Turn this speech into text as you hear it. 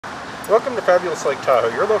Welcome to fabulous Lake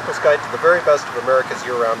Tahoe, your local's guide to the very best of America's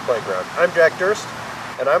year-round playground. I'm Jack Durst,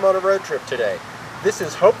 and I'm on a road trip today. This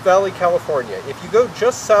is Hope Valley, California. If you go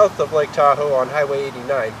just south of Lake Tahoe on Highway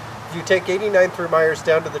 89, if you take 89 through Myers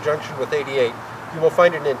down to the junction with 88, you will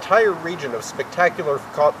find an entire region of spectacular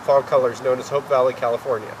fall colors known as Hope Valley,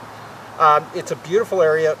 California. It's a beautiful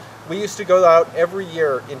area. We used to go out every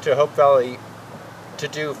year into Hope Valley to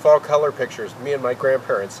do fall color pictures, me and my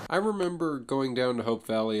grandparents. I remember going down to Hope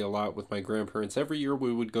Valley a lot with my grandparents. Every year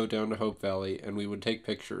we would go down to Hope Valley and we would take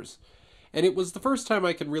pictures. And it was the first time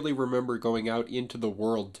I can really remember going out into the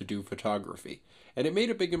world to do photography. And it made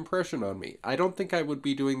a big impression on me. I don't think I would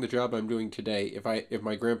be doing the job I'm doing today if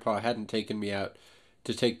my grandpa hadn't taken me out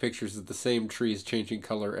to take pictures of the same trees changing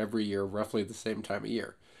color every year, roughly the same time of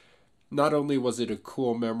year. Not only was it a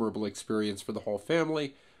cool, memorable experience for the whole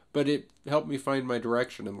family, but it helped me find my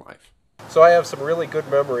direction in life. So I have some really good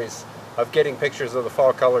memories of getting pictures of the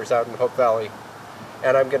fall colors out in Hope Valley,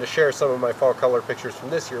 and I'm going to share some of my fall color pictures from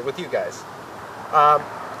this year with you guys.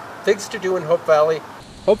 Things to do in Hope Valley.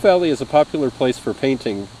 Hope Valley is a popular place for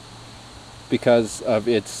painting because of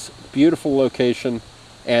its beautiful location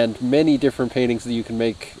and many different paintings that you can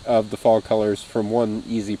make of the fall colors from one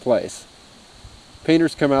easy place.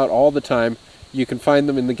 Painters come out all the time. You can find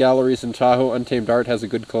them in the galleries in Tahoe. Untamed Art has a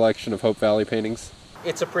good collection of Hope Valley paintings.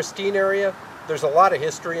 It's a pristine area. There's a lot of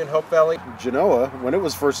history in Hope Valley. Genoa, when it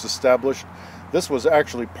was first established, this was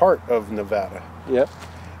actually part of Nevada. Yep.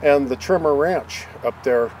 And the Trimmer Ranch up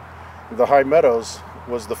there, the High Meadows,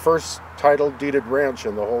 was the first title deeded ranch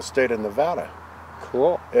in the whole state of Nevada.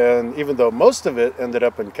 Cool. And even though most of it ended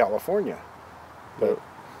up in California. But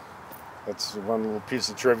that's one little piece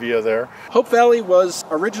of trivia there. Hope Valley was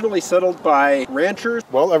originally settled by ranchers.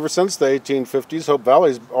 Well, ever since the 1850s, Hope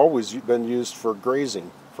Valley's always been used for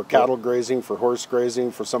grazing, for cattle grazing, for horse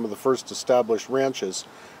grazing, for some of the first established ranches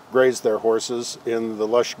grazed their horses in the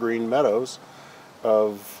lush green meadows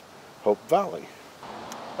of Hope Valley.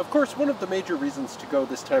 Of course, one of the major reasons to go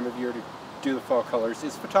this time of year to do the fall colors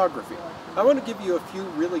is photography. I want to give you a few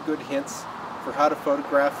really good hints for how to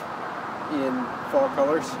photograph in fall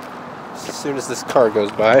colors. As soon as this car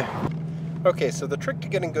goes by. Okay, so the trick to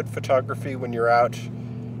getting good photography when you're out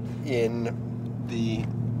in the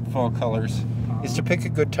fall colors is to pick a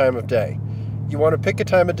good time of day. You want to pick a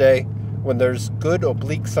time of day when there's good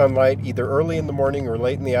oblique sunlight, either early in the morning or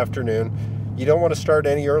late in the afternoon. You don't want to start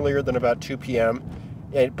any earlier than about 2 p.m.,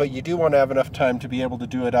 but you do want to have enough time to be able to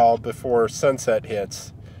do it all before sunset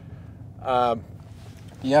hits.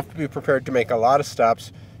 You have to be prepared to make a lot of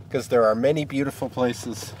stops because there are many beautiful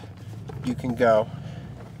places you can go,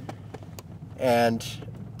 and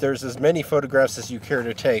there's as many photographs as you care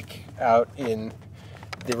to take out in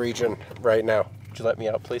the region right now. Would you let me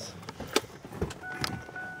out, please?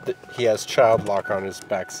 He has child lock on his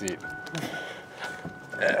back seat.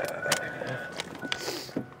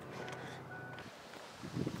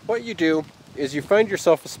 What you do is you find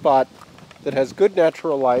yourself a spot that has good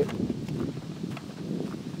natural light.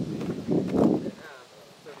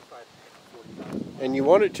 And you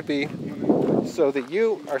want it to be so that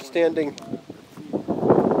you are standing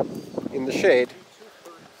in the shade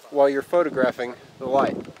while you're photographing the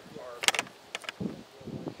light.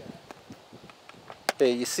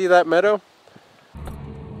 Okay, you see that meadow?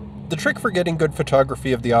 The trick for getting good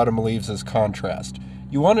photography of the autumn leaves is contrast.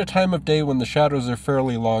 You want a time of day when the shadows are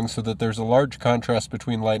fairly long so that there's a large contrast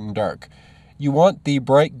between light and dark. You want the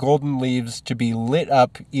bright golden leaves to be lit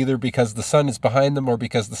up either because the sun is behind them or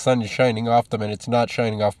because the sun is shining off them and it's not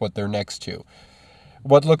shining off what they're next to.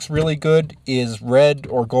 What looks really good is red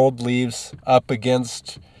or gold leaves up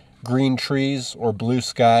against green trees or blue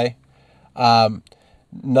sky.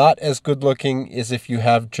 Not as good looking is if you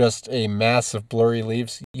have just a mass of blurry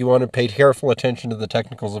leaves. You want to pay careful attention to the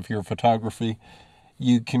technicals of your photography.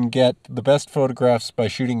 You can get the best photographs by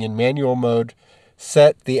shooting in manual mode,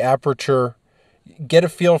 set the aperture, get a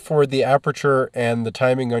feel for the aperture and the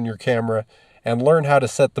timing on your camera, and learn how to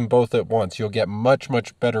set them both at once. You'll get much,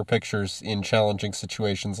 much better pictures in challenging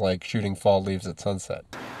situations like shooting fall leaves at sunset.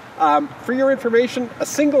 For your information, a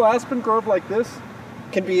single aspen grove like this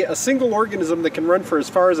can be a single organism that can run for as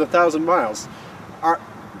far as 1,000 miles.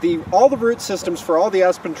 All the root systems for all the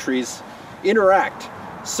aspen trees interact.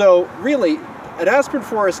 So really, an aspen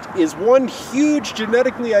forest is one huge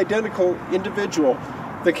genetically identical individual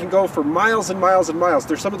that can go for miles and miles and miles.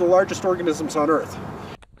 They're some of the largest organisms on Earth.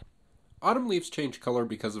 Autumn leaves change color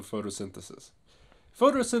because of photosynthesis.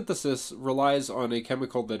 Photosynthesis relies on a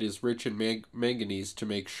chemical that is rich in manganese to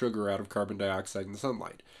make sugar out of carbon dioxide in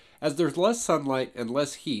sunlight. As there's less sunlight and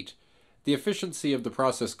less heat, the efficiency of the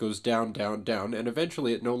process goes down, down, down, and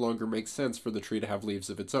eventually it no longer makes sense for the tree to have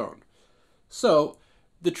leaves of its own. So,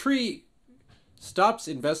 the tree stops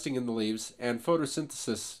investing in the leaves and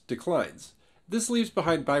photosynthesis declines. This leaves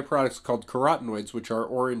behind byproducts called carotenoids, which are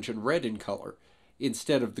orange and red in color,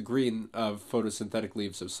 instead of the green of photosynthetic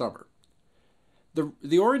leaves of summer.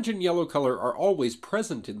 The orange and yellow color are always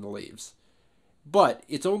present in the leaves, but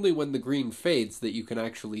it's only when the green fades that you can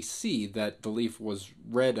actually see that the leaf was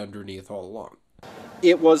red underneath all along.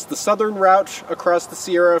 It was the southern route across the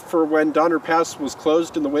Sierra for when Donner Pass was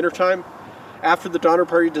closed in the wintertime. After the Donner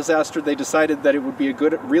Party disaster, they decided that it would be a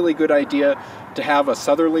really good idea to have a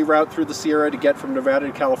southerly route through the Sierra to get from Nevada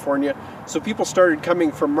to California. So people started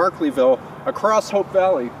coming from Markleeville across Hope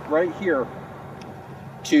Valley, right here,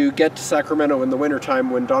 to get to Sacramento in the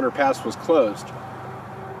wintertime when Donner Pass was closed.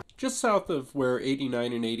 Just south of where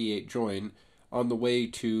 89 and 88 join, on the way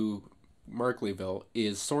to Markleeville,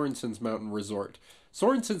 is Sorensen's Mountain Resort.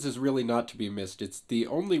 Sorensen's is really not to be missed. It's the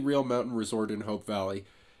only real mountain resort in Hope Valley.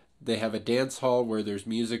 They have a dance hall where there's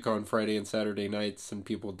music on Friday and Saturday nights and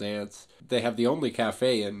people dance. They have the only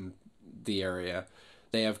cafe in the area.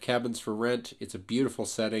 They have cabins for rent. It's a beautiful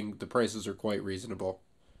setting. The prices are quite reasonable.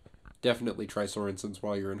 Definitely try Sorensen's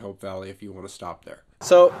while you're in Hope Valley if you want to stop there.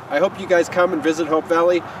 So I hope you guys come and visit Hope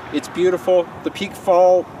Valley. It's beautiful. The peak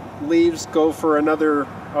fall leaves go for another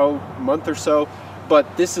month or so,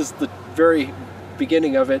 but this is the very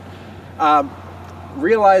beginning of it.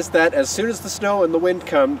 Realize that as soon as the snow and the wind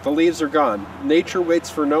come, the leaves are gone. Nature waits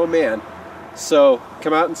for no man. So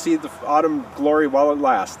come out and see the autumn glory while it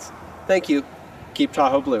lasts. Thank you. Keep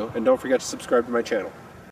Tahoe blue, and don't forget to subscribe to my channel.